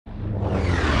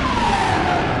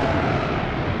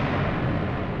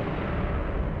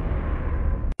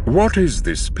"What is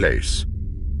this place?"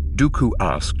 Dooku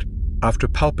asked after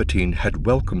Palpatine had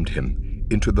welcomed him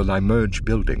into the Limerge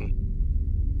building.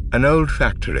 "An old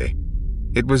factory.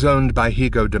 It was owned by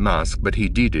Hego Demask, but he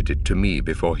deeded it to me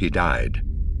before he died."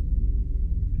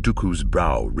 Dooku's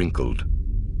brow wrinkled.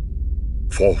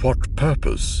 "For what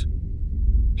purpose?"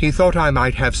 "He thought I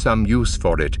might have some use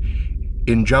for it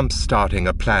in jump-starting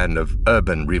a plan of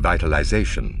urban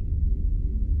revitalization."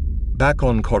 Back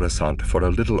on Coruscant for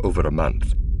a little over a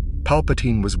month,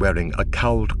 Palpatine was wearing a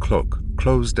cowled cloak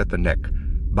closed at the neck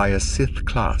by a Sith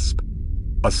clasp,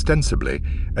 ostensibly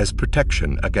as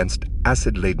protection against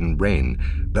acid-laden rain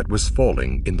that was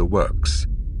falling in the works.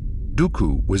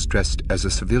 Dooku was dressed as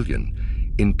a civilian,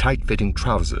 in tight-fitting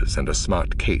trousers and a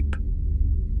smart cape.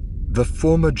 The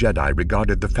former Jedi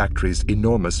regarded the factory's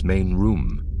enormous main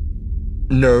room.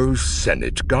 "No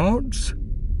Senate guards?"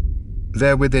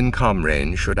 "They're within comm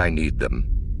range should I need them."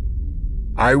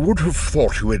 "I would have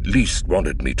thought you at least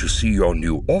wanted me to see your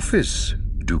new office,"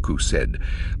 Dooku said,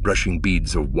 brushing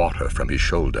beads of water from his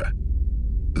shoulder.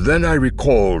 "Then I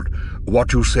recalled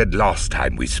what you said last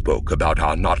time we spoke about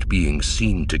our not being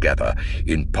seen together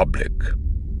in public."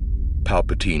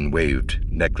 Palpatine waved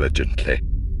negligently.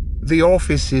 "The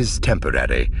office is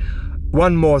temporary.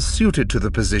 One more suited to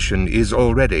the position is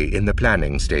already in the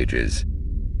planning stages."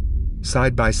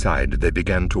 Side by side, they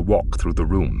began to walk through the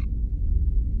room.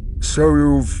 "So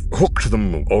you've hooked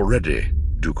them already,"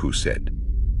 Dooku said.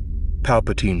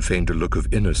 Palpatine feigned a look of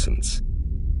innocence.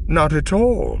 "Not at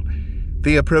all.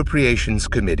 The Appropriations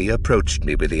Committee approached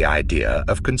me with the idea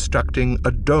of constructing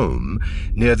a dome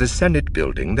near the Senate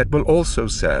building that will also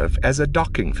serve as a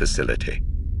docking facility."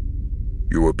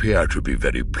 "You appear to be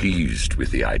very pleased with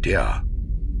the idea."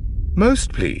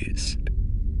 "Most pleased."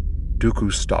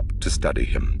 Dooku stopped to study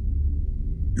him.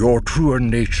 "Your truer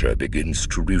nature begins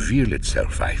to reveal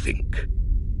itself, I think."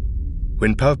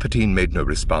 When Palpatine made no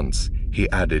response, he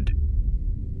added,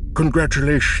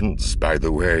 "Congratulations, by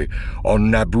the way,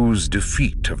 on Naboo's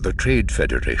defeat of the Trade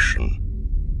Federation.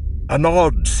 An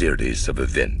odd series of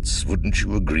events, wouldn't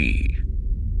you agree?"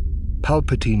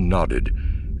 Palpatine nodded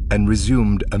and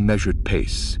resumed a measured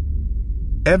pace.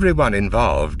 "Everyone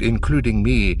involved, including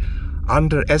me,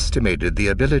 underestimated the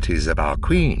abilities of our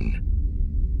queen.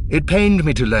 It pained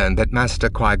me to learn that Master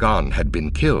Qui-Gon had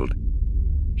been killed."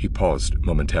 He paused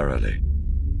momentarily.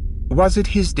 "Was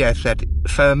it his death that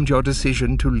firmed your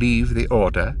decision to leave the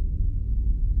Order?"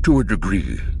 "To a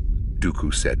degree,"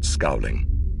 Dooku said, scowling.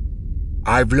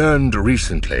 "I've learned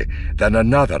recently that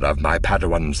another of my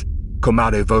Padawans,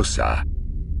 Comare Vosa,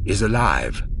 is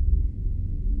alive."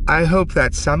 "I hope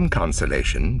that's some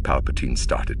consolation," Palpatine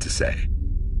started to say.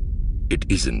 "It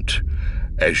isn't,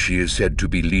 as she is said to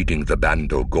be leading the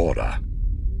Bando Gora."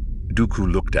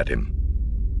 Dooku looked at him.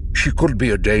 "She could be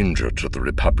a danger to the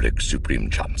Republic's Supreme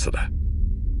Chancellor."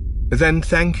 "Then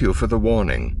thank you for the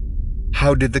warning.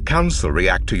 How did the Council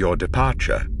react to your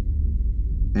departure?"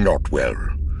 "Not well.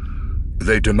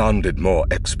 They demanded more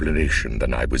explanation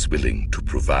than I was willing to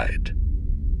provide."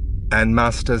 "And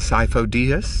Master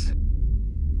Sifo-Dyas?"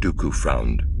 Dooku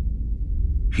frowned.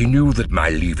 "He knew that my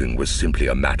leaving was simply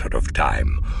a matter of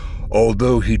time,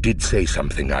 although he did say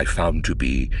something I found to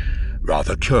be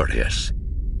rather curious.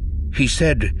 He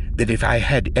said that if I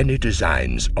had any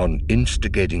designs on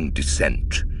instigating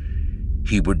dissent,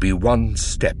 he would be one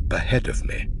step ahead of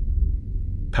me."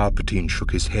 Palpatine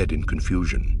shook his head in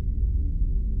confusion.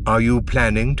 "Are you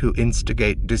planning to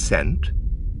instigate dissent?"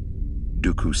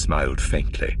 Dooku smiled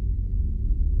faintly.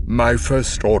 "My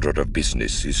first order of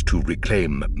business is to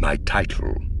reclaim my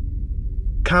title."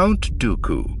 "Count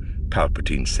Dooku,"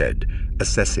 Palpatine said,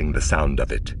 assessing the sound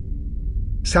of it.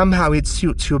 "Somehow it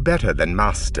suits you better than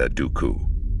Master Dooku."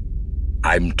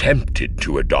 "I'm tempted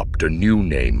to adopt a new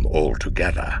name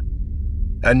altogether."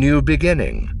 "A new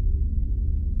beginning."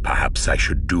 "Perhaps I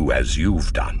should do as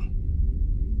you've done."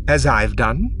 "As I've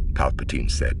done?" Palpatine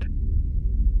said.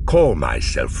 "Call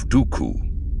myself Dooku,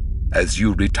 as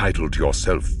you retitled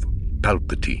yourself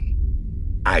Palpatine."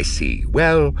 "I see.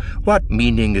 Well, what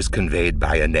meaning is conveyed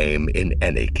by a name in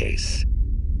any case?"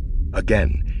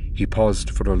 Again, he paused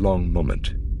for a long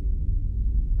moment.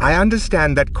 "I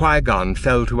understand that Qui-Gon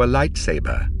fell to a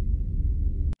lightsaber."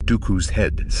 Dooku's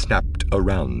head snapped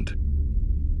around.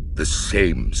 "The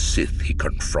same Sith he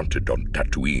confronted on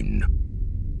Tatooine.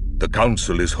 The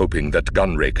Council is hoping that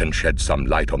Gunray can shed some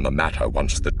light on the matter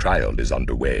once the trial is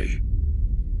underway."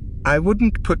 "I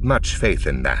wouldn't put much faith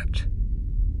in that.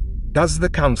 Does the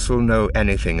Council know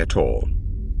anything at all?"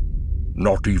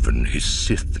 "Not even his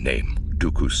Sith name,"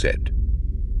 Dooku said.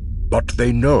 "But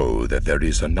they know that there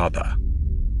is another."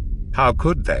 "How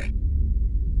could they?"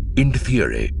 "In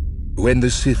theory, When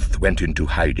the Sith went into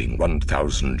hiding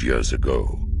 1,000 years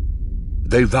ago,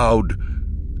 they vowed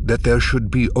that there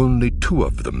should be only two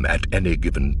of them at any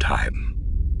given time.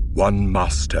 One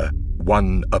master,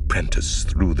 one apprentice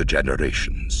through the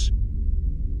generations.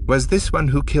 Was this one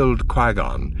who killed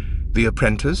Qui-Gon the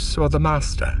apprentice or the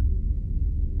master?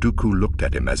 Dooku looked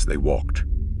at him as they walked.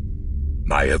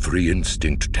 My every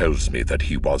instinct tells me that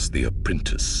he was the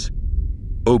apprentice.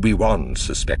 Obi-Wan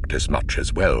suspects as much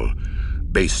as well,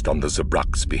 based on the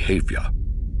Zabrak's behavior.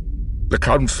 The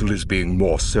Council is being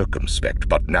more circumspect,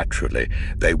 but naturally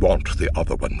they want the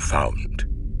other one found.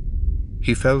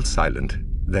 He fell silent,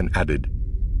 then added,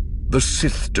 The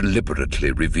Sith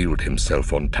deliberately revealed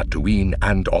himself on Tatooine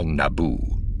and on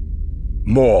Naboo.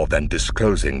 More than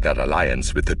disclosing their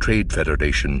alliance with the Trade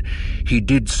Federation, he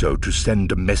did so to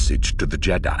send a message to the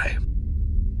Jedi.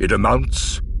 It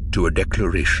amounts to a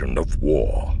declaration of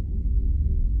war.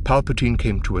 Palpatine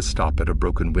came to a stop at a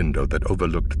broken window that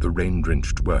overlooked the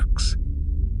rain-drenched works.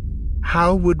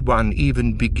 How would one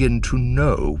even begin to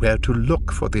know where to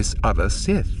look for this other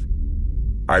Sith?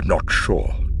 I'm not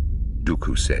sure,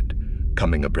 Dooku said,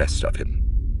 coming abreast of him.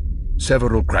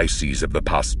 Several crises of the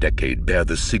past decade bear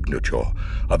the signature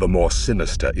of a more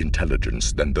sinister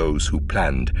intelligence than those who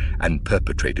planned and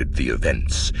perpetrated the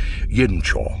events.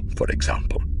 Yinchor, for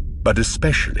example, but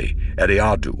especially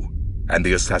Eriadu and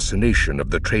the assassination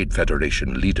of the Trade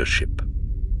Federation leadership.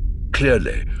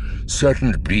 Clearly,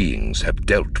 certain beings have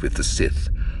dealt with the Sith,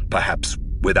 perhaps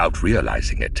without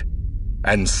realizing it,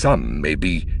 and some may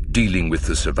be dealing with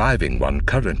the surviving one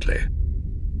currently.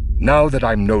 Now that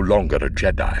I'm no longer a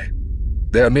Jedi,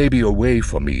 there may be a way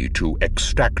for me to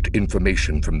extract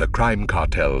information from the crime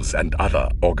cartels and other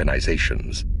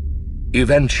organizations.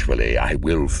 Eventually, I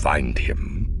will find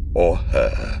him, or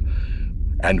her,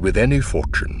 and with any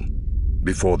fortune,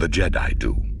 before the Jedi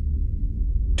do.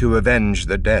 To avenge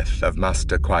the death of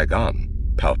Master Qui-Gon,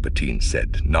 Palpatine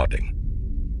said, nodding,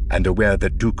 and aware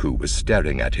that Dooku was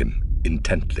staring at him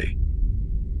intently.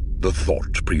 The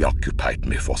thought preoccupied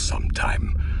me for some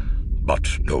time,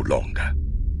 but no longer.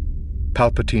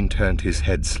 Palpatine turned his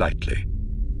head slightly.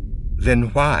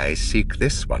 Then why seek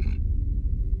this one?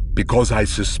 Because I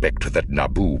suspect that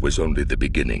Naboo was only the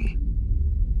beginning.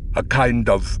 A kind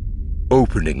of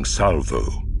opening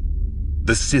salvo.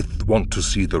 The Sith want to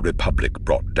see the Republic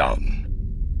brought down,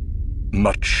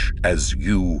 much as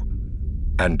you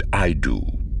and I do.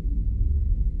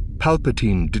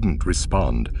 Palpatine didn't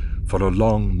respond for a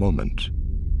long moment.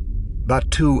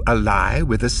 But to ally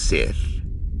with a Sith?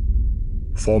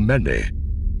 For many,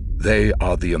 they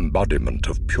are the embodiment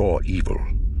of pure evil,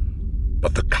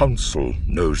 but the Council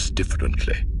knows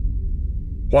differently.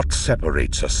 What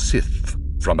separates a Sith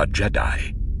from a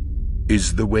Jedi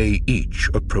is the way each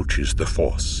approaches the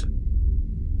Force.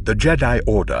 The Jedi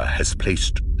Order has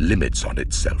placed limits on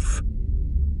itself,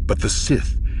 but the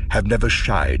Sith have never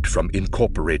shied from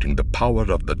incorporating the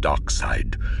power of the dark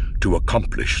side to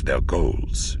accomplish their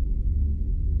goals.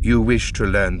 You wish to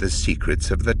learn the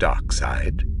secrets of the dark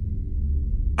side?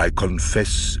 I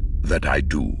confess that I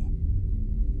do.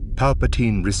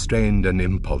 Palpatine restrained an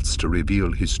impulse to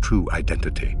reveal his true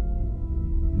identity.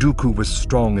 Dooku was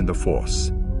strong in the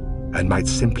Force, and might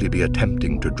simply be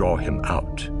attempting to draw him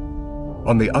out.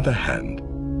 On the other hand,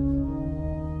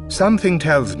 something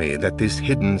tells me that this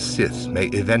hidden Sith may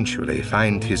eventually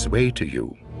find his way to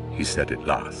you, he said at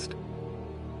last.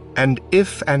 And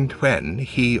if and when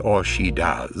he or she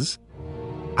does,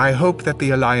 I hope that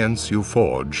the alliance you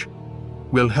forge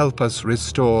will help us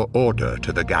restore order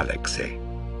to the galaxy.